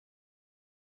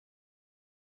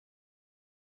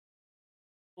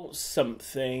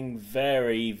Something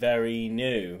very, very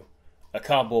new. A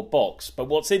cardboard box. But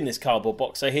what's in this cardboard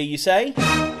box, I hear you say?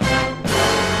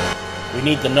 We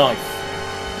need the knife.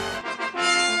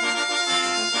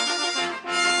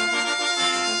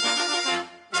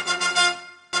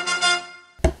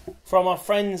 From our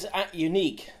friends at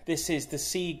Yuneec, this is the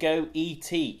CGO ET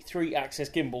 3-axis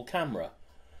gimbal camera.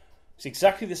 It's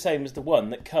exactly the same as the one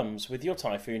that comes with your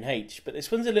Typhoon H, but this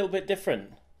one's a little bit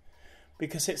different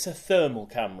because it's a thermal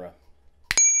camera.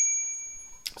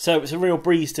 So it's a real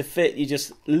breeze to fit. You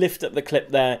just lift up the clip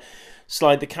there,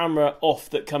 slide the camera off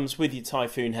that comes with your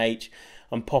Typhoon H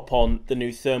and pop on the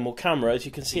new thermal camera. As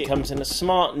you can see, it comes in a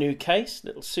smart new case,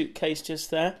 little suitcase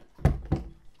just there.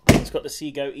 It's got the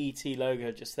CGO ET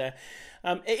logo just there.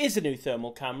 It is a new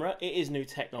thermal camera, it is new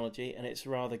technology, and it's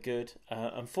rather good.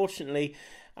 Unfortunately,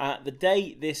 the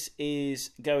day this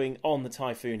is going on the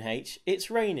Typhoon H, it's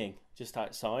raining just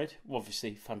outside.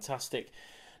 Obviously, fantastic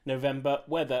November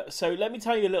weather. So let me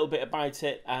tell you a little bit about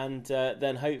it, and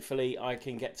then hopefully I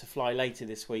can get to fly later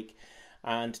this week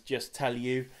and just tell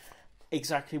you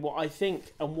exactly what I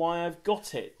think and why I've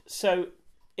got it. So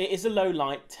it is a low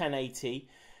light 1080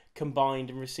 combined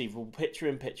and receivable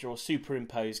picture-in-picture or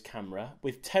superimposed camera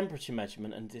with temperature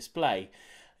measurement and display.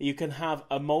 You can have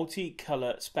a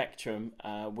multi-colour spectrum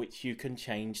which you can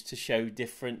change to show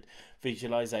different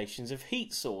visualizations of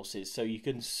heat sources, so you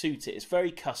can suit it. It's very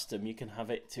custom, you can have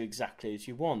it to exactly as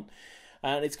you want.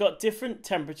 And it's got different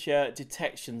temperature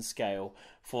detection scale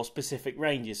for specific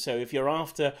ranges. So if you're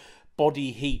after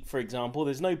body heat, for example,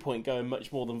 there's no point going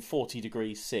much more than 40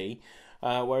 degrees C.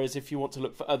 Whereas if you want to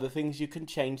look for other things, you can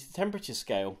change the temperature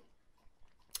scale.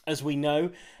 As we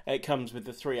know, it comes with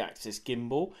the 3-axis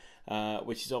gimbal,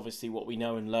 which is obviously what we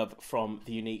know and love from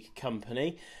the Yuneec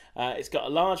company. It's got a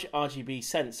large Rgb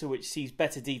sensor which sees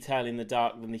better detail in the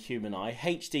dark than the human eye,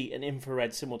 HD and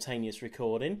infrared simultaneous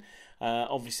recording.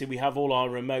 Obviously we have all our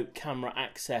remote camera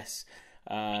access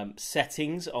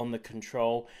settings on the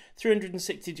control,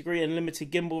 360 degree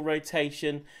unlimited gimbal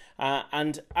rotation,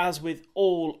 and as with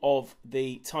all of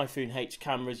the Typhoon H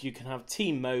cameras, you can have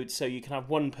team mode, so you can have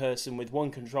one person with one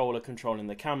controller controlling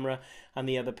the camera and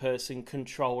the other person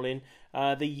controlling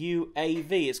the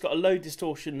UAV. It's got a low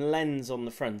distortion lens on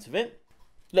the front of it.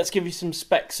 Let's give you some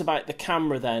specs about the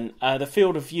camera then. The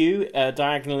field of view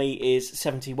diagonally is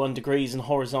 71 degrees and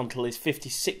horizontal is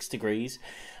 56 degrees.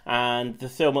 And the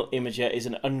thermal imager is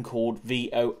an uncooled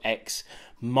VOX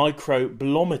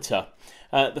microbolometer.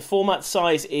 The format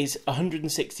size is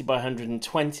 160 by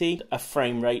 120, a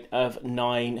frame rate of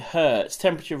 9 Hz.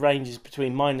 Temperature ranges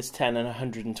between -10 and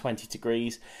 120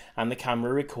 degrees, and the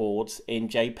camera records in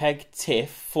JPEG,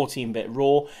 TIFF, 14-bit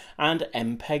RAW, and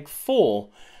MPEG 4.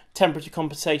 Temperature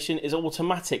compensation is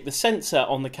automatic. The sensor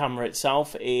on the camera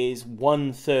itself is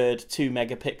 1/3 2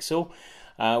 megapixel.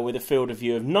 With a field of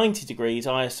view of 90 degrees,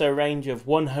 ISO range of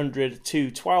 100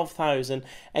 to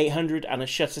 12,800 and a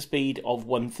shutter speed of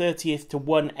 1/30th to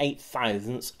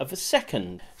 1/8000th of a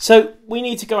second. So we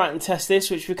need to go out and test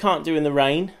this, which we can't do in the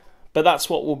rain, but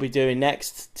that's what we'll be doing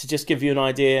next, to just give you an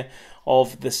idea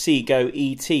of the CGO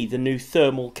ET, the new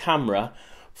thermal camera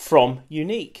from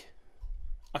Yuneec.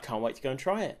 I can't wait to go and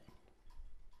try it.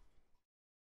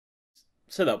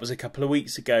 So that was a couple of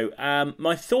weeks ago.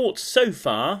 My thoughts so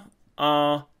far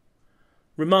are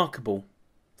remarkable.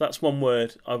 That's one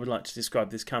word I would like to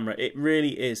describe this camera. It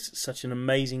really is such an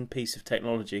amazing piece of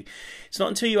technology. It's not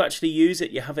until you actually use it,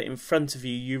 you have it in front of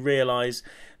you, you realise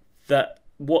that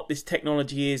what this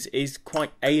technology is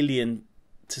quite alien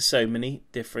to so many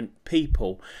different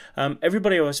people.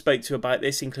 Everybody I spoke to about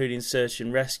this, including search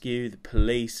and rescue, the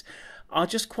police, are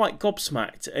just quite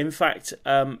gobsmacked. In fact,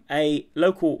 a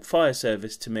local fire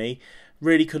service to me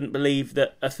really couldn't believe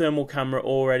that a thermal camera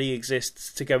already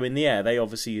exists to go in the air. They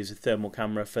obviously use a thermal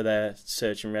camera for their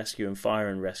search and rescue and fire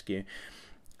and rescue.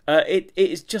 It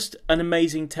is just an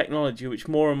amazing technology which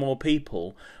more and more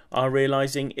people are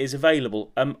realising is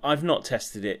available. I've not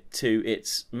tested it to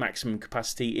its maximum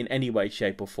capacity in any way,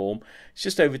 shape or form. It's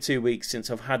just over 2 weeks since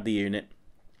I've had the unit.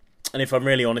 And if I'm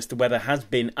really honest, the weather has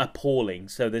been appalling,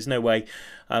 so there's no way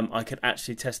I could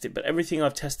actually test it. But everything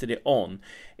I've tested it on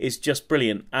is just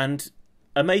brilliant. And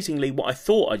amazingly, what I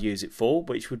thought I'd use it for,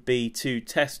 which would be to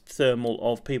test thermal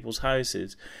of people's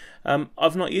houses,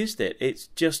 I've not used it. It's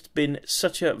just been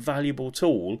such a valuable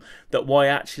tool that what I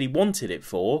actually wanted it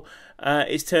for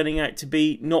is turning out to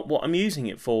be not what I'm using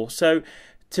it for. So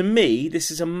to me,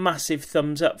 this is a massive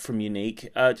thumbs up from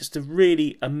Yuneec. Just a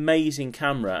really amazing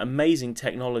camera, amazing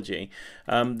technology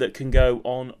that can go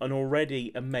on an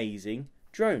already amazing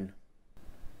drone.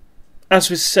 As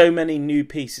with so many new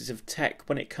pieces of tech,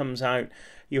 when it comes out,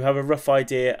 you have a rough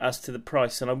idea as to the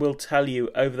price, and I will tell you,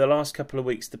 over the last couple of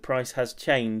weeks the price has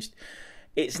changed.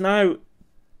 It's now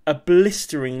a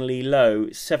blisteringly low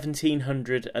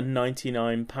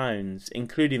 £1,799,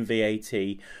 including VAT,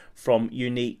 from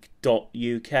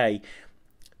Yuneec.uk.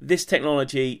 This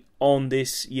technology on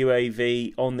this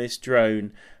UAV, on this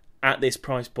drone, at this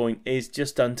price point is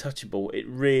just untouchable. It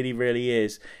really, really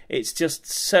is. It's just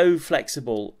so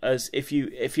flexible. As if you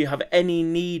have any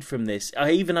need from this, I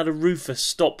even had a roofer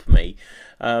stop me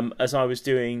as I was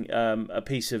doing a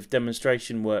piece of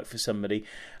demonstration work for somebody,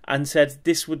 and said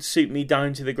this would suit me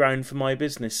down to the ground for my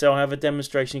business. So I have a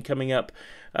demonstration coming up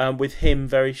with him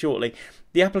very shortly.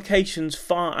 The applications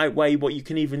far outweigh what you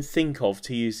can even think of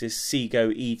to use this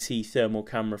CGO ET Thermal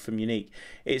camera from Yuneec.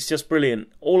 It's just brilliant.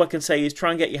 All I can say is try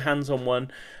and get your hands on one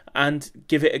and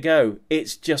give it a go.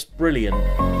 It's just brilliant.